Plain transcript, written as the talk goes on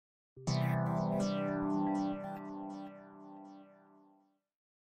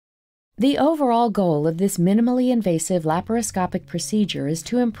The overall goal of this minimally invasive laparoscopic procedure is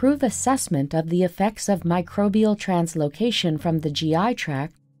to improve assessment of the effects of microbial translocation from the GI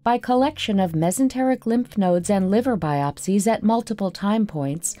tract by collection of mesenteric lymph nodes and liver biopsies at multiple time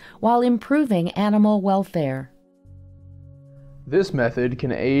points while improving animal welfare. This method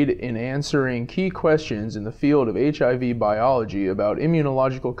can aid in answering key questions in the field of HIV biology about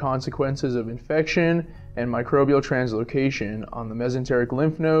immunological consequences of infection and microbial translocation on the mesenteric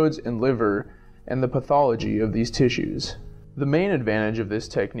lymph nodes and liver and the pathology of these tissues. The main advantage of this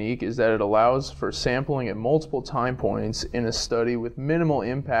technique is that it allows for sampling at multiple time points in a study with minimal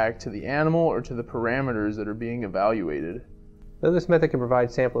impact to the animal or to the parameters that are being evaluated. Though this method can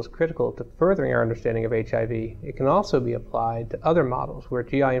provide samples critical to furthering our understanding of HIV, it can also be applied to other models where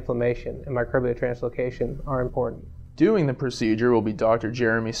GI inflammation and microbial translocation are important. Doing the procedure will be Dr.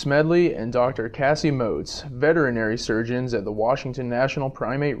 Jeremy Smedley and Dr. Cassie Motes, veterinary surgeons at the Washington National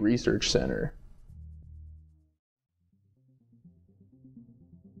Primate Research Center.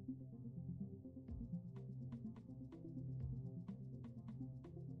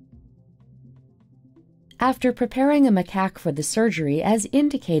 After preparing a macaque for the surgery as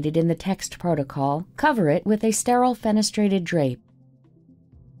indicated in the text protocol, cover it with a sterile fenestrated drape.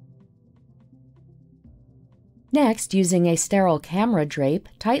 Next, using a sterile camera drape,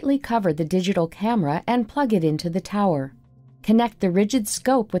 tightly cover the digital camera and plug it into the tower. Connect the rigid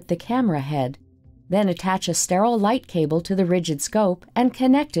scope with the camera head. Then attach a sterile light cable to the rigid scope and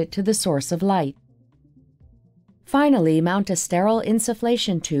connect it to the source of light. Finally, mount a sterile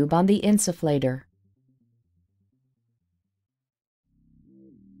insufflation tube on the insufflator.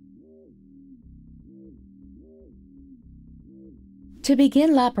 To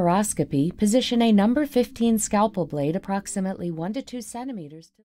begin laparoscopy, position a number 15 scalpel blade approximately 1 to 2 centimeters